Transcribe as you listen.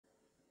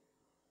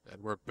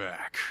And we're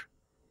back.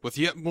 With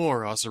yet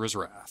more Asura's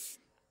Wrath.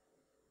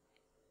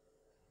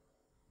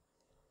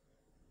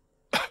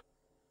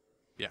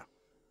 Yeah.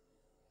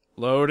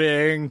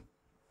 Loading.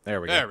 There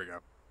we go. There we go.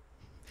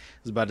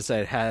 I was about to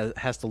say it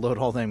has to load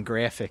all them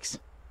graphics.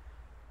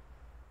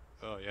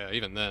 Oh yeah,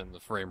 even then, the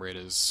frame rate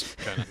is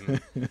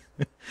kind of...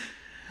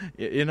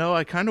 You know,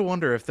 I kind of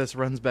wonder if this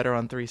runs better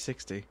on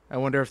 360. I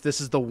wonder if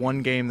this is the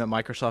one game that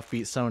Microsoft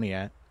beat Sony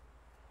at.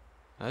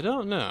 I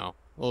don't know.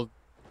 Well,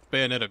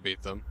 Bayonetta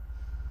beat them.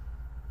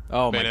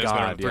 Oh my Bayonetta's god,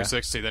 better on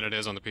 360 than it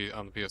is on the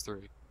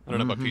PS3. I don't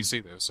know about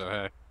PC though, so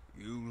hey.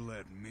 You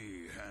let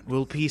me handle.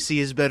 Well, PC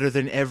is better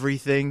than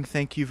everything.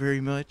 Thank you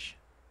very much.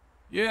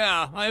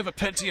 Yeah, I have a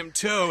Pentium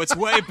 2. It's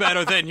way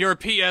better than your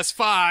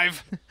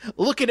PS5.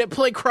 Look at it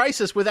play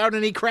Crysis without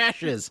any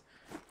crashes.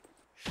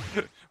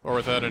 Or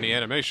without any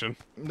animation.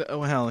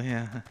 Well,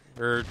 yeah.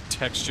 Or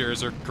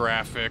textures, or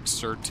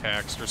graphics, or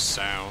text, or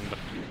sound.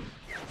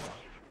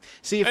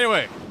 See,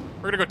 Anyway,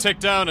 we're gonna go take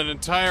down an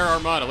entire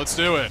armada. Let's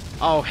do it.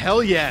 Oh,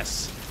 hell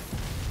yes.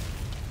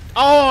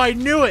 Oh, I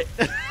knew it.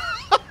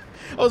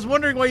 I was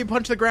wondering why you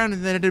punched the ground,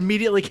 and then it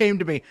immediately came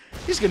to me.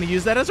 He's going to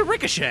use that as a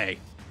ricochet.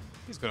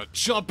 He's gonna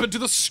jump into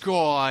the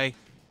sky.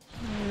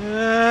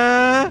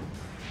 Oh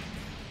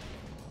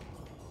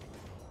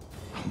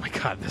my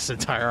god, this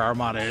entire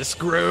armada is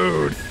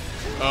screwed.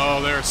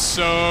 Oh, they're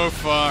so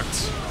fucked.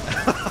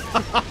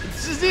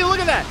 See, look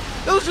at that.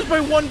 That was just by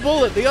one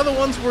bullet. The other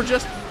ones were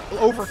just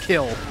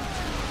overkill.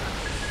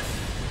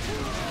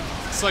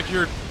 It's like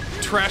you're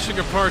trashing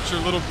apart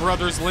your little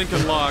brother's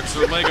Lincoln Logs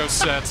or Lego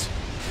set.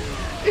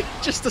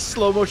 Just a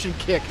slow motion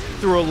kick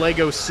through a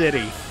Lego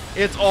city.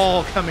 It's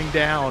all coming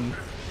down.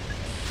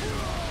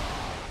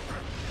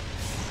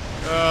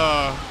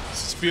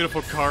 This is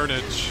beautiful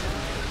carnage.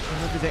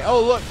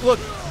 Oh, look,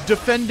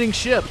 defending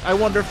ship. I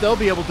wonder if they'll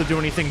be able to do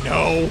anything.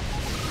 No,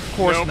 of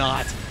course Nope.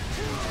 not.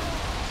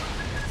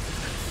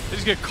 They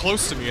just get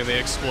close to me and they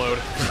explode.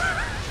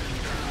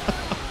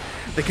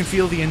 They can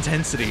feel the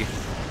intensity.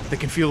 They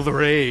can feel the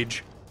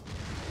rage.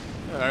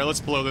 Alright, let's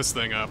blow this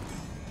thing up.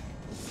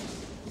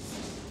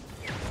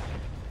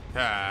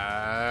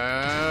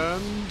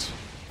 And...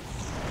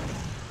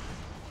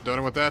 don't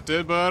know what that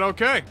did, but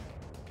okay.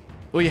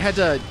 Well, you had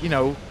to,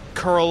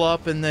 curl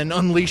up and then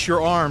unleash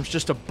your arms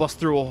just to bust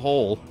through a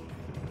hole.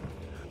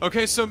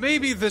 Okay, so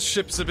maybe this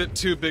ship's a bit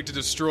too big to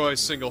destroy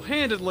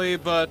single-handedly,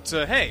 but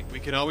hey, we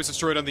can always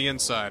destroy it on the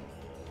inside.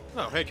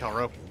 Oh, hey,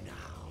 Calro.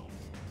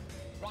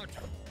 Roger.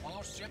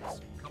 All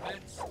ships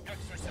commence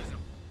exorcism.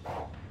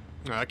 Oh,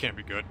 that can't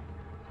be good.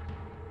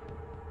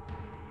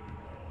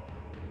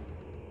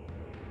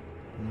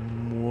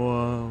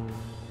 Whoa.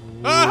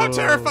 Ah, how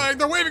terrifying!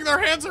 They're waving their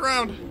hands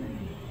around!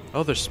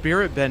 Oh, they're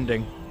spirit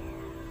bending.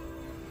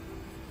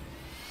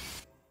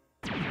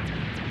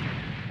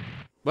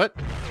 What?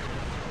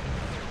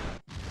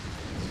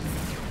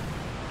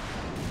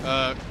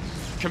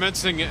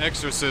 Commencing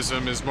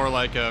exorcism is more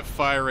like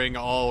firing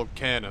all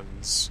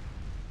cannons.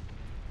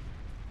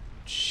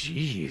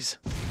 Jeez.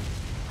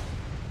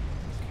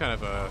 Kind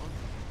of a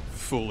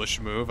foolish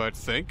move, I'd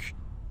think.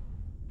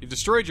 You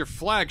destroyed your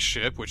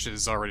flagship, which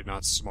is already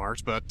not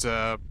smart, but,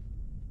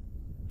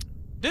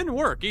 didn't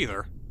work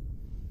either.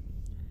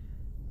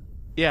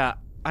 Yeah,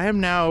 I am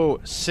now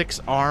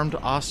 6-armed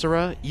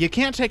Asura. You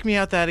can't take me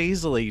out that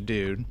easily,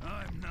 dude.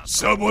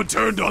 Someone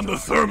turned on the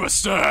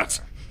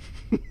thermostat!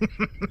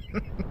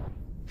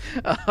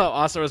 Oh,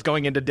 Asura's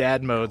going into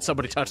dad mode.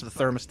 Somebody touched the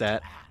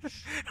thermostat.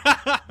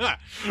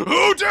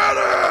 Who did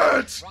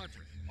it?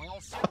 Roger. All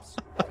ships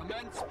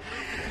commence.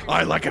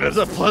 I like it as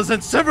a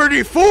pleasant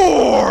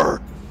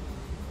 74!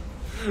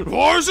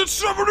 Why is it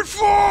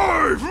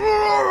 75?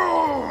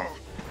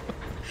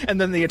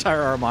 And then the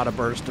entire armada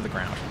burst to the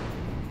ground.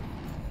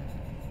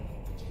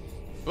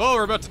 Well,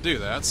 we're about to do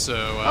that,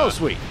 so, Oh,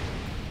 sweet.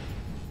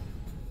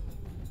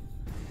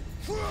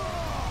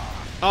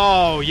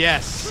 Oh,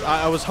 yes.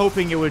 I was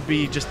hoping it would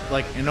be just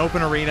like an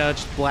open arena,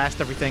 just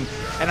blast everything.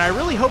 And I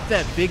really hope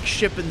that big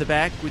ship in the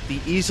back with the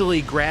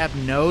easily grabbed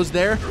nose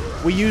there,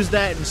 we use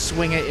that and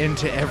swing it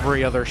into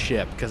every other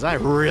ship, because I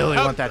really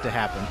want that to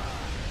happen.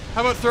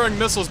 How about throwing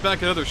missiles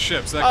back at other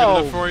ships? Is that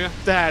good enough for you?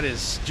 That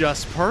is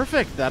just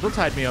perfect. That'll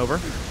tide me over.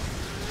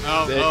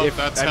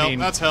 That's health.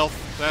 That's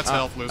health. That's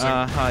health losing.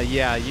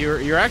 Yeah,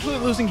 you're actually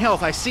losing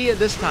health. I see it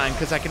this time,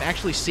 because I can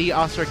actually see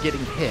Asura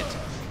getting hit.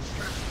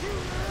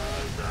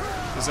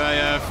 Because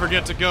I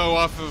forget to go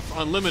off of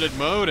unlimited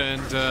mode,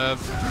 and,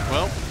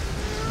 well...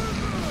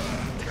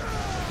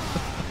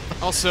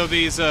 Also,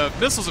 these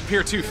missiles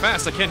appear too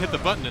fast. I can't hit the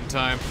button in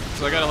time.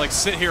 So I gotta, like,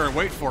 sit here and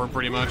wait for them,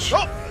 pretty much.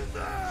 Oh!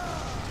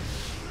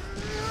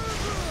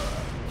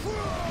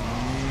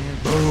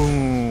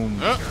 Boom.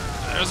 Oh,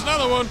 there's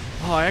another one!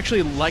 Oh, I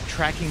actually like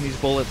tracking these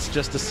bullets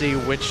just to see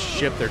which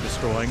ship they're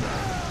destroying.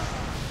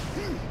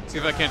 See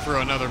if I can't throw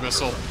another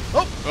missile.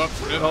 Oh! Oh,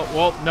 Oh,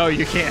 well, no,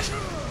 you can't.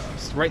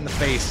 It's right in the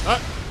face.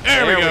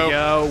 there we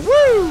go.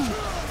 Woo!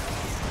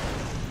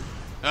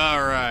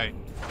 Alright.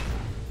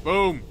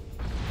 Boom.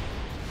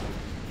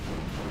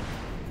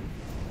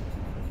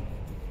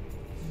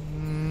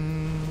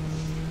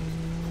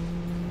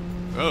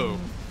 Oh.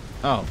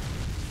 Oh.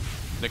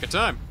 Nick of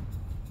time.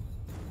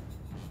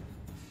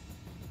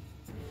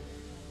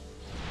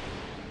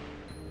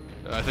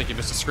 I think you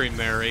missed a scream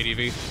there,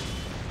 ADV.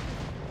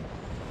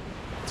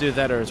 Do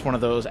that, or it's one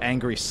of those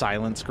angry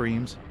silent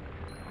screams.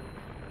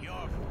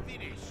 You're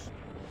finished.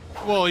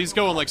 Well, he's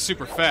going like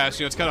super fast.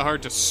 You know, it's kind of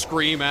hard to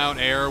scream out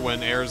air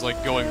when air's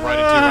like going right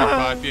into your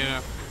pipe, you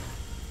know?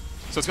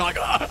 So it's kind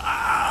of like,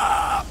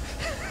 ah!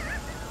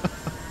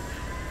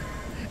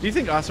 Do you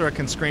think Asura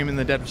can scream in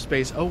the dead of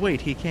space? Oh,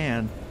 wait, he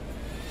can.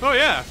 Oh,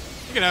 yeah.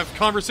 You can have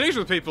conversation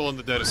with people in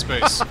the dead of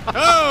space.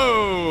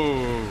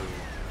 Oh!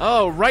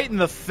 Oh, right in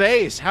the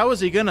face. How is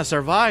he gonna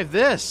survive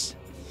this?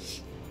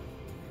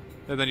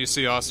 And then you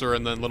see Asura,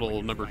 and then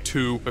little number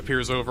 2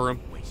 appears over him.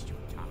 Waste your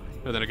time.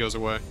 And then it goes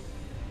away.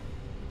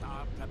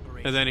 Our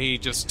preparation. And then he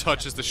just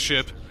touches the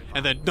ship,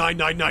 and then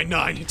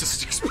 9999, it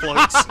just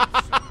explodes.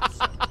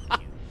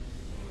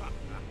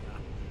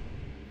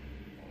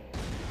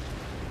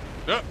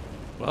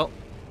 Oh.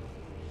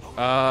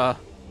 Well,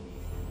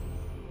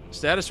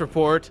 status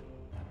report.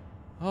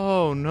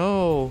 Oh,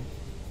 no.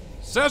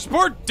 Status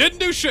report didn't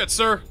do shit,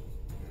 sir.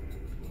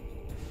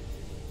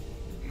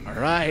 All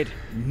right,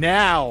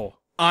 now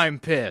I'm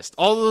pissed.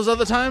 All those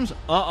other times,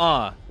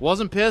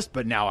 wasn't pissed,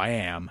 but now I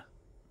am.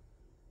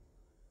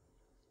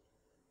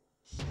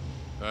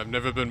 I've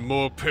never been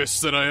more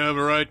pissed than I am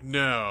right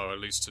now, at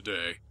least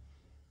today.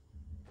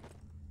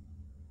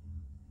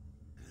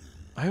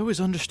 I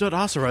always understood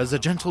Asura as a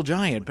gentle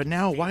giant, but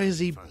now why is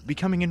he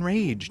becoming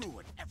enraged?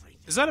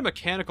 Is that a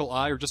mechanical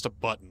eye or just a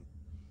button?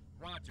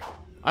 Roger.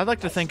 I'd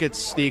like to think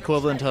it's the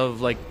equivalent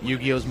of, like,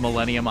 Yu-Gi-Oh's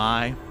Millennium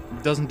Eye.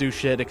 It doesn't do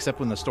shit except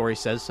when the story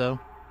says so.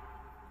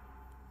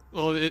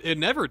 Well, it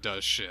never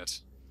does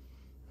shit.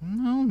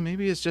 Well,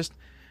 maybe it's just...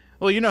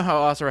 Well, you know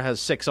how Asura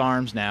has 6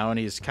 arms now, and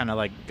he's kind of,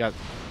 like, got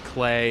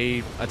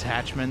clay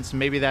attachments.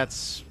 Maybe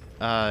that's,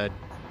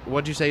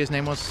 what'd you say his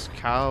name was?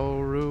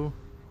 Kaoru?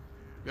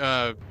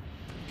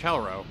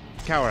 Calro.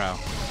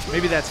 Kaoru.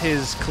 Maybe that's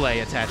his clay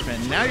attachment.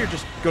 And now you're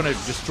just gonna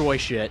destroy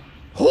shit.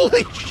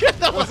 Holy shit,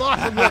 that was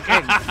awesome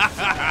looking!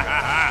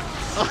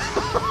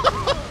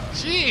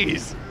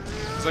 Jeez!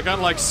 So I got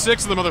like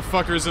 6 of the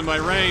motherfuckers in my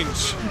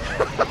range.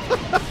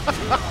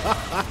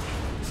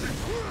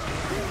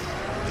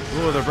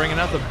 Ooh, they're bringing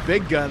out the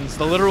big guns,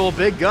 the literal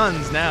big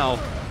guns now.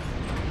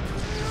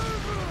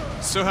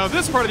 So how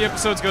this part of the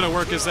episode's gonna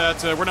work is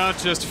that we're not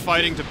just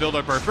fighting to build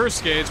up our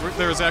first gauge,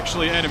 there's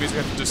actually enemies we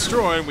have to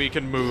destroy and we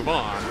can move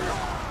on.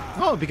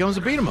 Oh, it becomes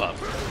a beat 'em up.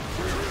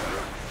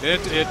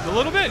 It a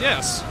little bit,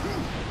 yes.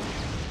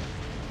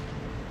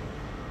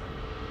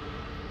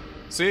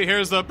 See,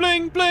 here's the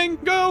bling, bling,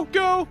 go,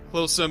 go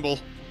little symbol.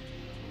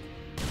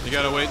 You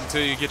gotta wait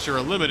until you get your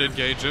unlimited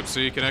gauge up so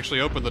you can actually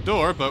open the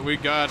door, but we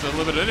got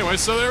unlimited anyway,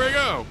 so there we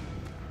go.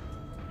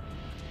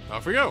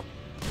 Off we go.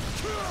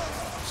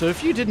 So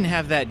if you didn't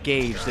have that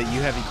gauge that you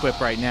have equipped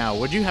right now,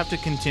 would you have to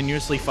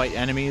continuously fight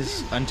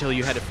enemies until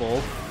you had it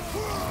full?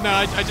 No,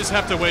 I just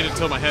have to wait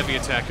until my heavy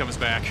attack comes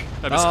back.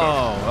 I misspoke.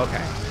 Oh,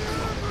 okay.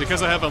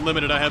 Because I have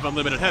unlimited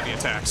heavy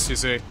attacks, you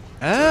see.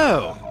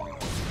 Oh.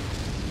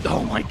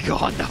 Oh my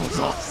god, that was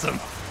awesome.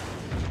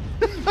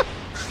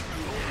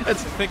 I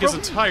think his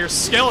entire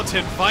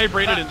skeleton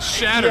vibrated and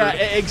shattered. Yeah,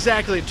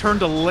 exactly. It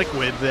turned to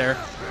liquid there.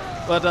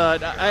 But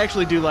I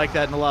actually do like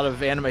that in a lot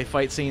of anime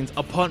fight scenes.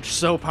 A punch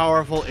so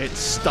powerful it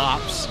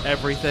stops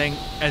everything,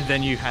 and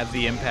then you have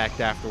the impact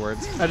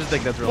afterwards. I just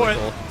think that's really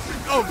cool.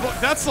 Oh,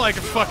 that's like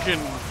a fucking...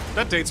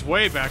 That dates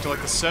way back to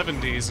like the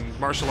 70s and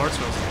martial arts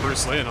films with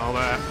Bruce Lee and all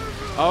that.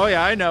 Oh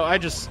yeah, I know. I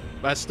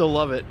still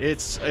love it.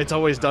 It's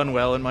always done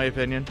well, in my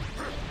opinion.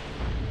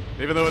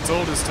 Even though it's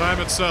old as time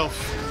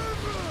itself.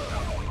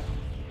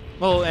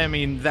 Well, I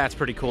mean, that's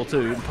pretty cool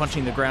too.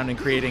 Punching the ground and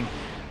creating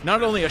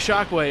not only a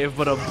shockwave,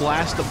 but a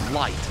blast of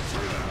light.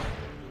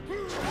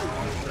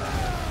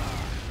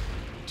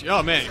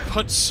 Oh man, you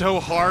punch so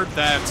hard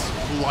that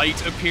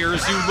light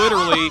appears. You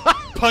literally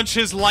punch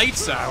his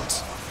lights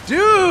out.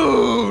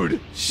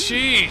 Dude!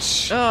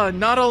 Sheesh.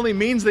 Not only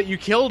means that you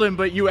killed him,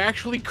 but you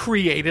actually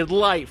created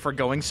light for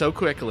going so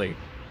quickly.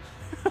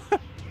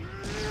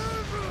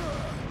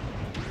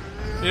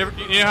 You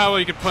know how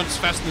you could punch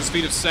faster than the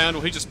speed of sound?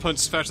 Well, he just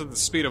punched faster than the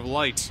speed of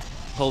light.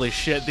 Holy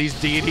shit, these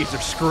deities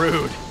are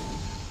screwed.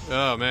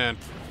 Oh man,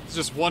 it's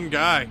just one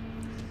guy.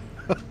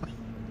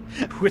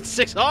 With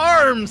 6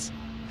 arms!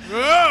 Oh,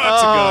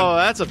 that's a gun. Oh,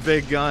 that's a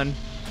big gun.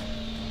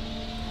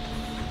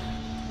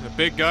 A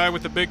big guy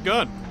with a big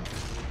gun.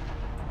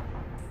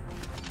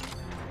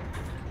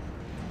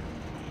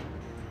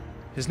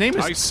 His name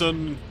is...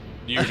 Tyson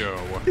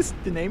Nudo.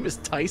 The name is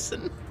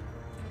Tyson?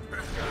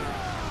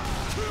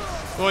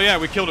 Well, yeah,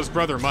 we killed his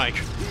brother, Mike.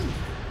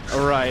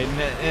 Alright,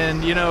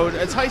 and you know,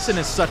 Tyson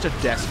is such a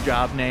desk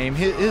job name.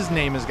 His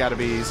name has got to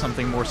be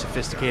something more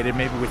sophisticated,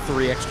 maybe with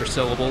 3 extra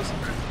syllables.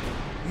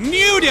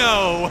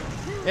 Nudo!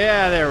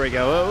 Yeah, there we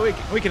go.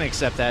 We can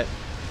accept that.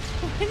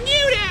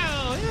 Nudo!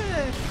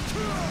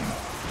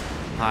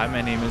 Hi,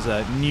 my name is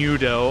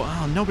Nudo.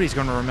 Oh, nobody's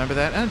going to remember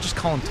that. I'll just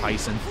call him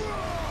Tyson.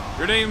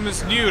 Your name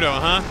is Nudo,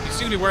 huh? You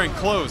seem to be wearing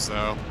clothes,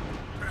 though.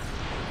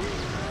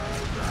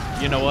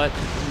 You know what?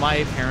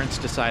 My parents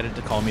decided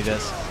to call me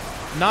this.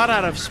 Not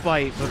out of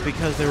spite, but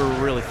because they were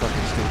really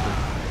fucking stupid.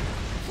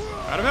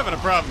 I'm having a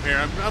problem here.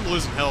 I'm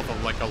losing health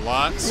like a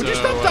lot. Would you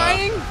stop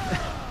dying?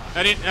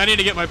 I need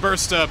to get my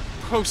burst up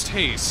post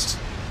haste.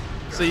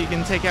 So you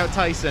can take out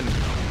Tyson.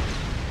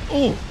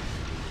 Ooh.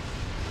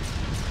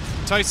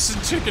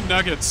 Tyson chicken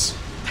nuggets.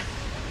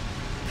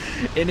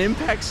 An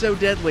impact so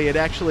deadly it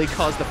actually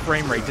caused the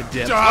frame rate to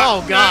dip.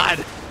 Ah, oh God!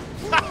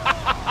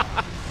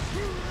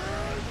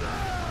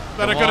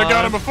 Thought I could have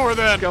got him before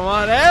then. Come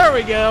on, there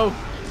we go.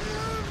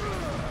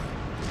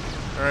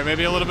 All right,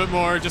 maybe a little bit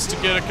more just to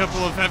get a couple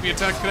of heavy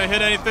attacks. Can I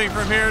hit anything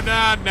from here?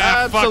 Nah,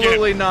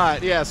 Absolutely fuck it.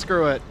 not. Yeah,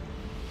 screw it.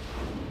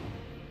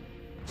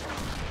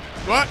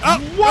 What?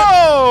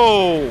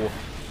 Oh,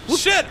 Whoa!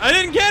 Shit, I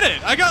didn't get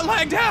it. I got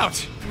lagged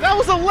out. That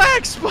was a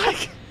lag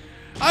spike.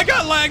 I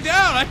got lagged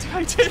out.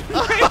 I didn't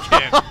make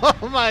it.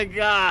 Oh my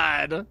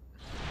God.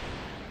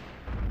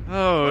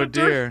 Oh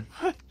dear.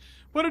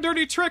 What a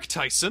dirty trick,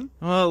 Tyson.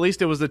 Well, at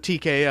least it was a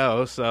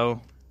TKO,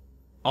 so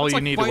all It's you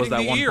like needed was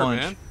that biting the one ear,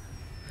 punch. man.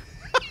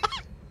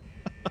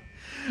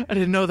 I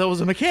didn't know that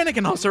was a mechanic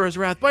in Asura's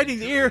Wrath biting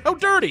the ear. How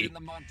dirty! In the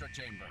mantra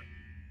chamber.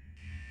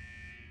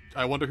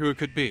 I wonder who it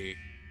could be.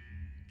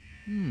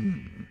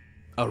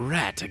 A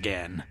rat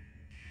again.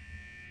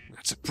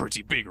 That's a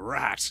pretty big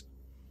rat.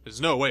 There's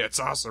no way it's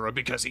Asura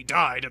because he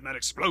died in that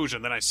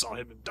explosion that I saw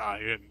him die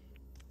in.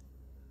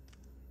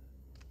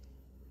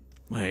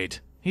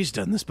 Wait, he's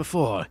done this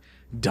before.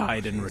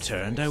 Died and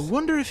returned. I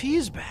wonder if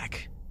he's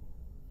back.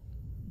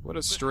 What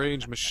a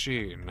strange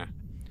machine.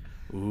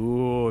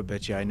 Ooh, I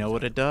bet you I know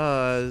what it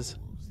does.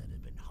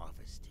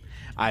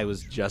 I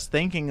was just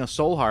thinking a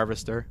soul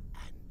harvester.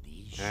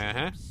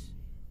 Uh-huh.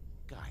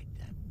 Guide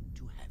them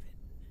to heaven.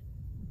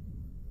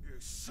 You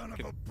son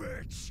of a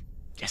bitch.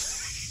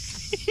 Yes!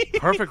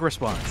 Perfect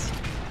response.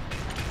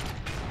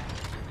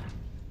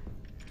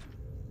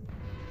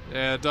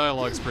 Yeah,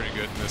 dialogue's pretty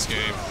good in this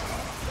game.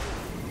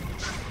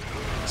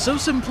 So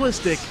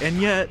simplistic,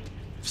 and yet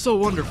so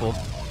wonderful.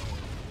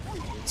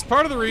 It's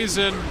part of the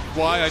reason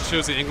why I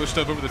chose the English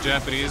dub over the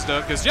Japanese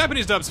dub, because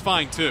Japanese dub's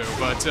fine too,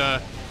 but,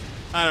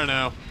 I don't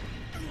know.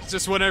 It's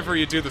just whenever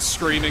you do the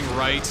screaming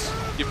right,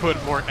 you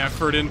put more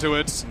effort into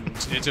it,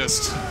 and it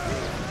just...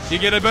 You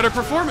get a better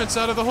performance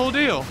out of the whole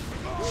deal.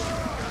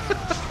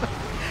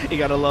 You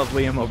gotta love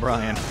Liam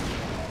O'Brien.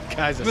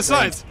 Guys,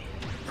 Besides,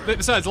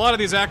 a lot of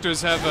these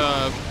actors have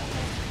a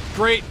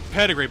great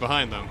pedigree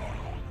behind them.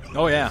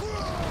 oh yeah.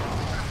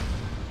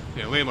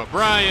 You know, Liam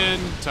O'Brien,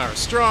 Tara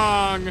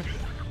Strong,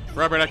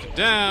 Robert Atkin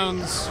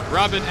Downs,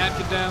 Robin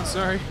Atkin Downs,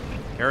 sorry.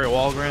 Harry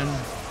Walgren.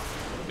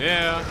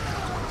 Yeah.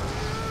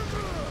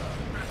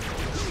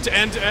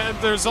 And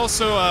there's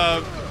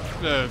also,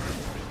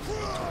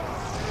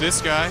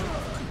 this guy.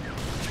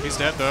 He's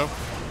dead, though.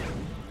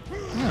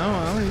 Oh,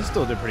 well, he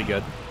still did pretty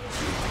good.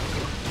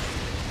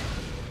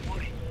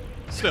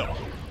 Still.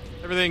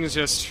 Everything's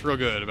just real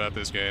good about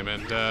this game,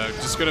 and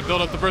just gonna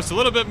build up the burst a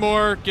little bit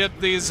more, get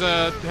these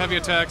heavy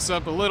attacks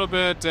up a little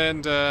bit,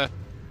 and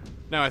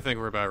now I think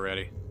we're about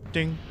ready.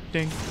 Ding,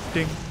 ding,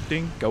 ding,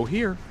 ding. Go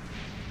here.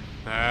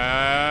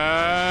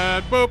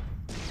 Boop!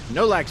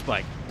 No lag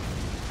spike.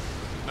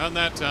 Not in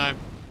that time.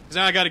 'Cause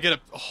now I gotta get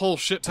a whole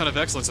shit ton of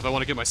excellence if I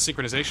want to get my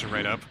synchronization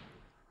rate up.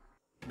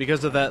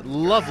 Because of that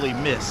lovely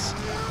miss.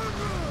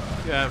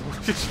 Yeah.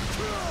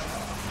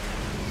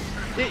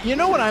 You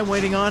know what I'm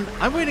waiting on?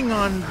 I'm waiting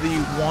on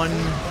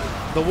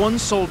the one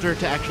soldier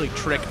to actually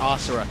trick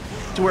Asura.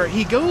 To where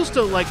he goes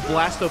to, like,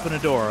 blast open a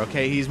door,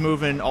 okay? He's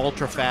moving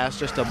ultra fast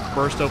just to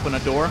burst open a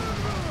door.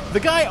 The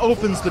guy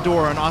opens the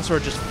door and Asura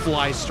just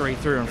flies straight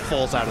through and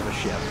falls out of the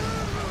ship.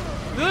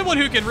 The only one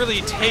who can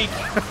really take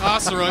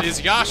Asura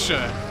is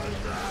Yasha.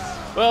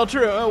 Well,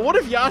 true. What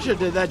if Yasha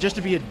did that just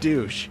to be a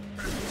douche?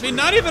 I mean,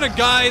 not even a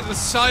guy the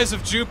size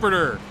of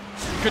Jupiter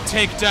could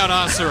take down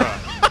Asura.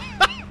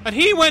 And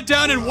he went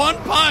down in one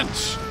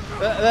punch!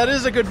 That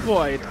is a good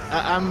point.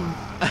 I'm...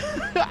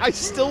 I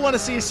still want to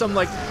see some,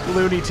 like,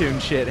 Looney Tune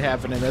shit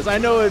happen in this. I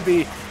know it'd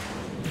be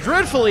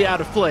dreadfully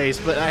out of place,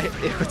 but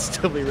it would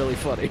still be really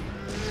funny.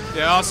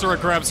 Yeah, Asura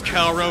grabs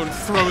Calro and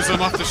throws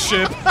him off the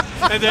ship,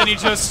 and then you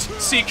just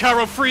see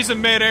Calro freeze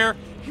in midair.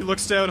 He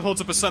looks down, holds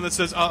up a sign that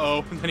says,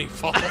 uh-oh, and then he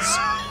falls.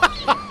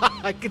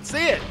 I can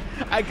see it.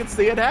 I can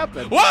see it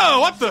happen. Whoa,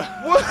 what the?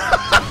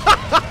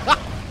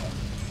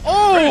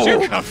 Oh! Where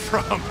did you come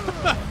from?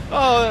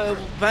 Oh,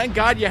 thank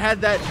God you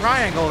had that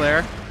triangle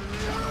there.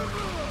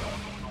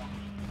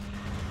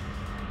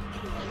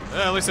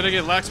 Yeah, at least I didn't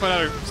get lag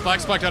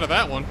spiked out of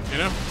that one, you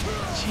know?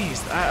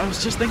 Jeez, I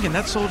was just thinking,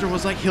 that soldier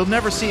was like, he'll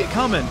never see it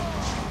coming.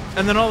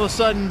 And then all of a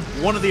sudden,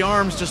 one of the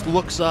arms just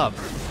looks up.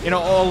 You know,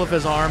 all of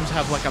his arms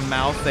have like a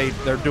mouth.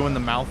 They're doing the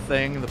mouth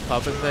thing, the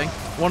puppet thing.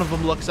 One of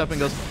them looks up and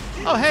goes,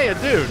 oh, hey, a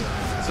dude.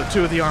 So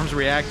two of the arms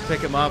react,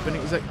 pick him up, and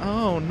he's like,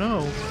 oh,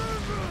 no.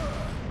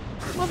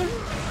 Mother...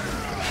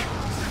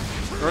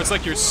 Or it's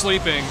like you're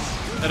sleeping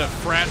at a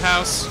frat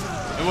house,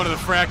 and one of the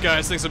frat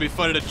guys thinks it'd be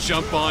funny to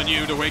jump on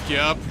you to wake you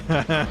up.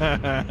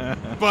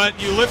 But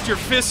you lift your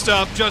fist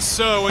up just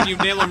so, and you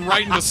nail him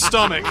right in the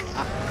stomach.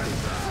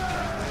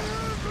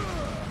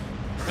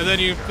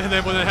 And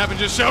then when it happens,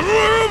 just shout,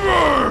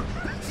 "Remember!"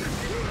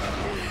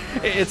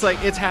 It's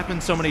like, it's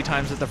happened so many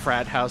times at the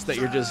frat house that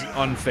you're just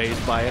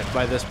unfazed by it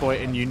by this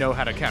point, and you know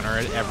how to counter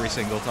it every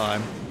single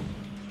time.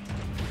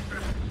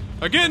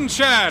 Again,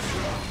 Chad!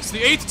 It's the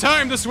 8th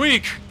time this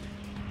week!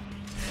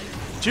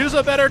 Choose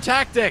a better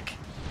tactic!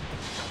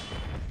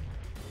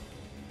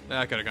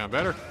 That could have gone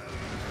better.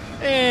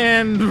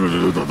 And...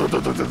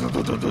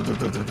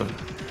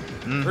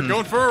 We're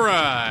going for a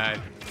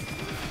ride!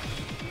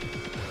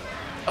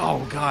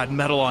 Oh god,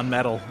 metal on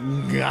metal.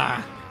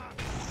 Gah.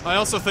 I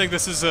also think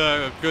this is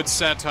a good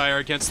satire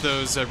against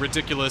those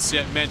ridiculous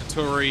yet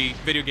mandatory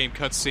video game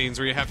cutscenes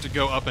where you have to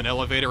go up an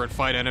elevator and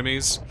fight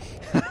enemies.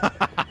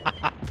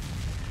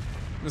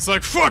 It's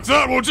like, fuck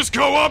that, we'll just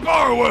go up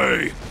our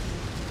way!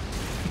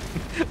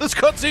 This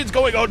cutscene's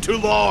going on too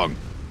long!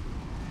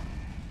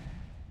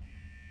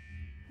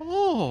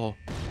 Oh.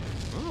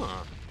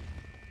 Huh.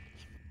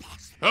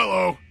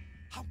 Hello!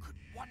 How could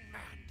one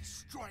man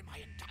destroy my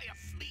entire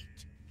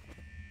fleet?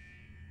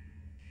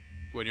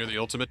 When you're the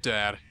ultimate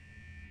dad.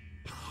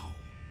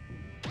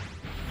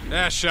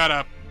 Ah, shut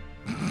up.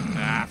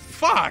 Ah,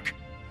 fuck!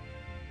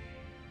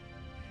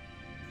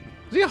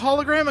 Is he a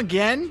hologram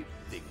again?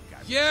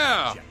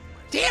 Yeah!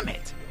 Damn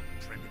it!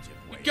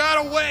 We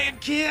got away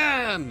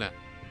again!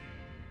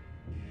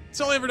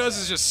 That's all he ever does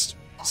is just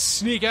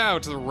sneak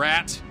out, the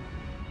rat.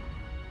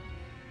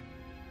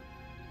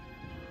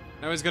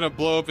 Now he's gonna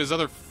blow up his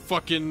other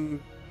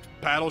fucking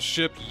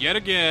battleship yet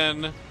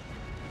again.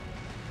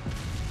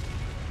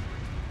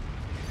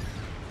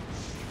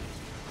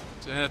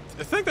 I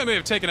think they may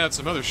have taken out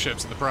some other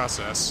ships in the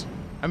process.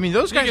 I mean,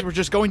 those guys were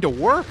just going to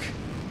work.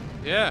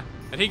 Yeah,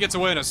 and he gets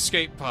away in a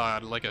escape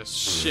pod like a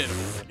shit.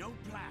 No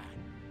plan.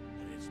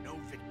 There is no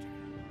victory.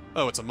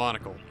 Oh, it's a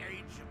monocle. Age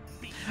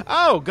of beast.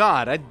 Oh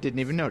god, I didn't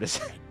even notice.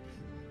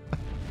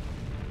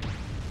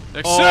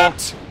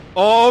 Except...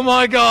 Oh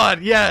my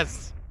god,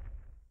 yes!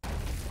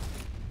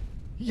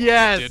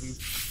 Yes!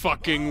 Didn't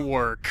fucking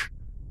work.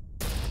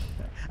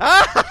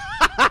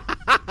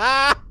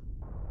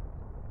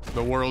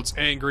 The world's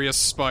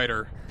angriest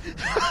spider.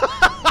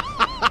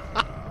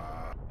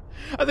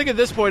 I think at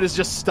this point it's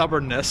just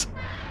stubbornness.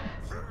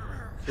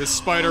 This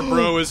spider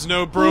bro is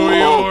no bro of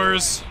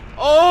yours.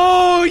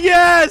 Oh,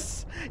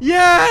 yes!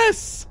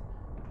 Yes!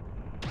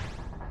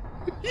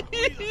 Do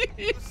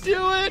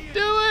it,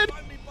 do it!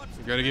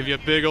 I'm gonna give you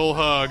a big ol'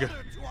 hug.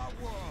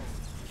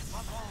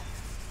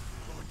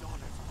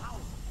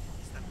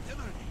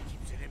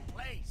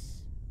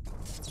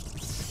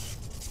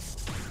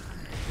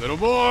 Little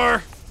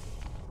more.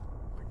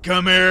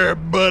 Come here,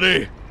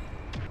 buddy.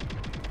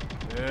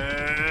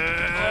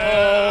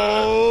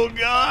 Oh,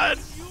 God.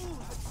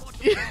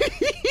 Yes,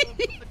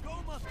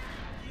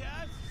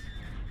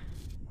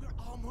 we're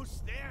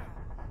almost there.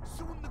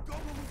 Soon the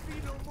Goma will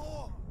be no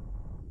more.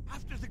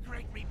 After the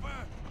Great Rebirth,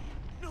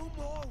 no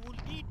more will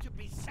need to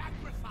be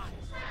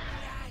sacrificed.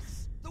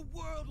 Yes, the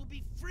world will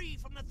be free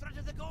from the threat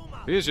of the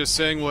Goma. He's just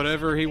saying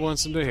whatever he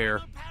wants him to hear.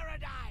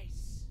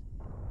 Paradise.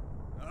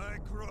 I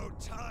grow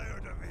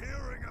tired of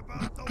hearing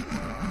about the world.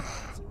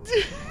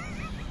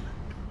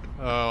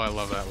 Oh, I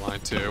love that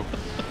line too.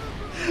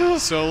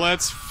 So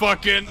let's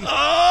fucking... Yeah!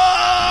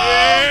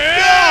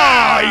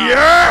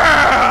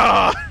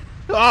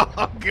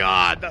 Oh,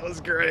 God, that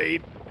was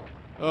great.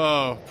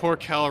 Oh, poor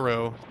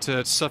Calro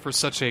to suffer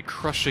such a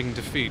crushing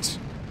defeat.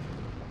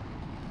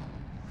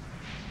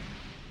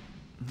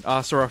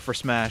 Asura for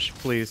Smash,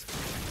 please.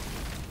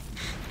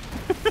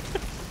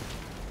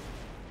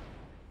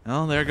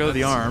 Well, there go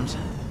the arms.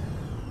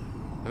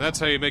 And that's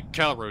how you make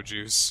Calro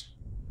juice.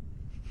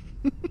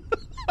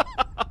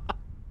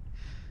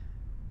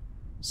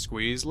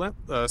 Squeeze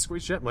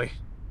gently.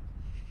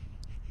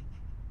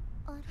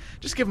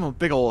 Just give him a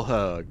big ol'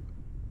 hug.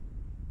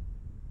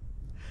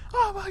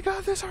 Oh my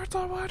god, this hurts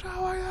so much.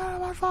 Oh my god,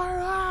 I'm on fire.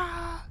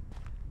 Ah.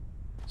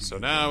 So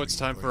now it's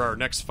time for our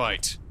next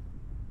fight.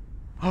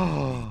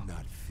 Oh.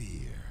 Not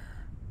fear.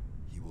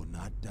 He will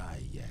not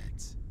die yet.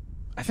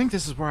 I think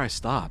this is where I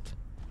stopped.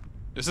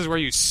 This is where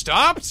you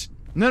stopped?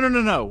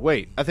 No.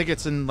 Wait, I think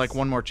it's in like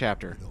one more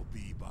chapter.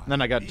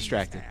 Then I got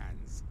distracted.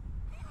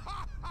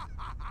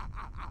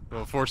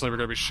 Well, fortunately, we're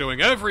going to be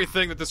showing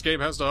everything that this game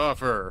has to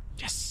offer.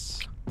 Yes.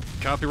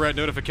 Copyright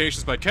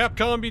notifications by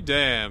Capcom be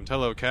damned.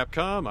 Hello,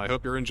 Capcom. I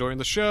hope you're enjoying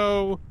the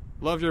show.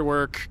 Love your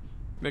work.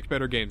 Make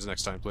better games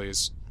next time,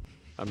 please.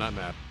 I'm not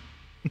mad.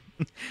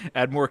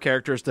 Add more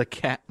characters to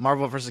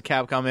Marvel vs.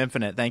 Capcom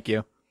Infinite. Thank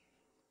you.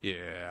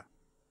 Yeah.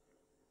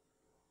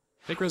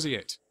 Take Resi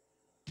 8.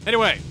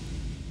 Anyway.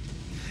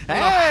 Hey!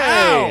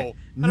 I don't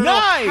know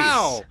Nice!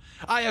 how.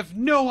 I have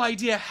no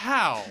idea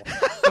how,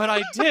 but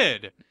I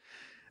did.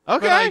 Okay.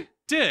 But I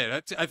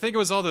did. I think it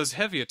was all those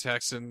heavy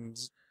attacks, and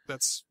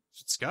it's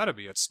gotta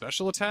be it.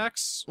 Special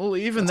attacks? Well,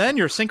 even then,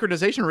 your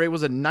synchronization rate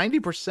was at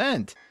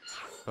 90%.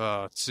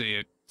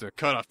 See, the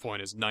cutoff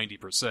point is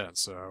 90%,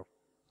 so...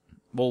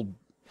 Well,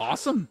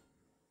 awesome.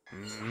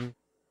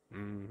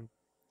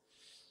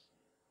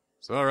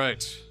 So,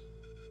 alright.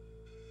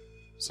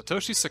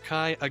 Satoshi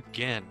Sakai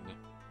again.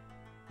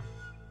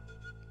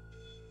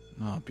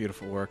 Oh,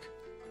 beautiful work.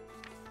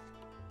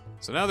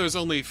 So now there's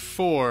only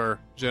 4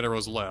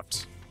 generals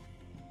left.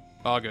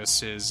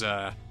 August is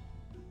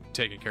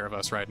taking care of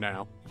us right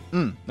now.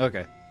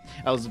 Okay.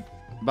 I was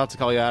about to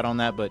call you out on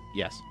that, but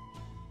yes.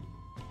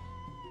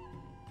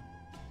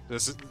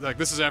 This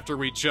is after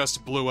we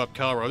just blew up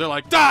Calro. They're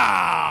like,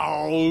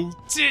 "Dow!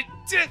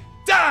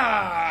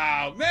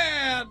 Dow!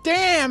 Man!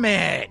 Damn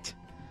it!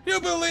 You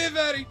believe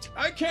that?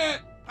 I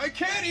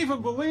can't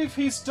even believe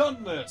he's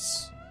done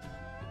this."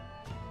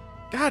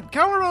 God,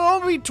 Calro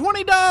will only be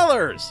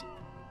 $20!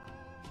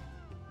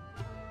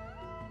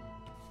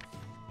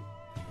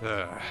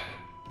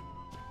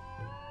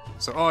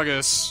 So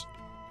August,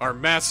 our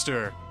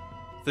master,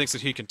 thinks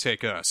that he can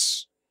take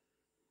us.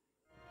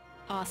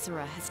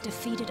 Asura has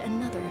defeated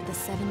another of the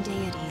 7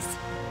 deities,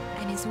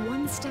 and is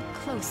one step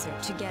closer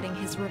to getting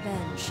his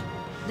revenge.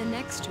 The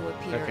next to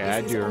appear Okay, is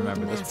I his do old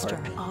remember this master,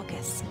 part.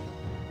 August.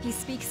 He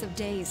speaks of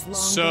days long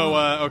So,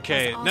 gone,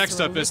 okay, as next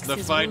Asura up is the licks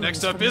his fight. wounds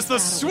Next up from is the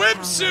his battle with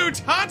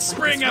swimsuit Calro. hot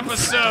spring But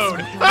his episode!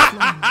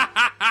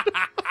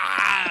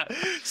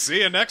 bloodline.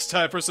 See you next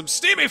time for some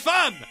steamy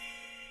fun!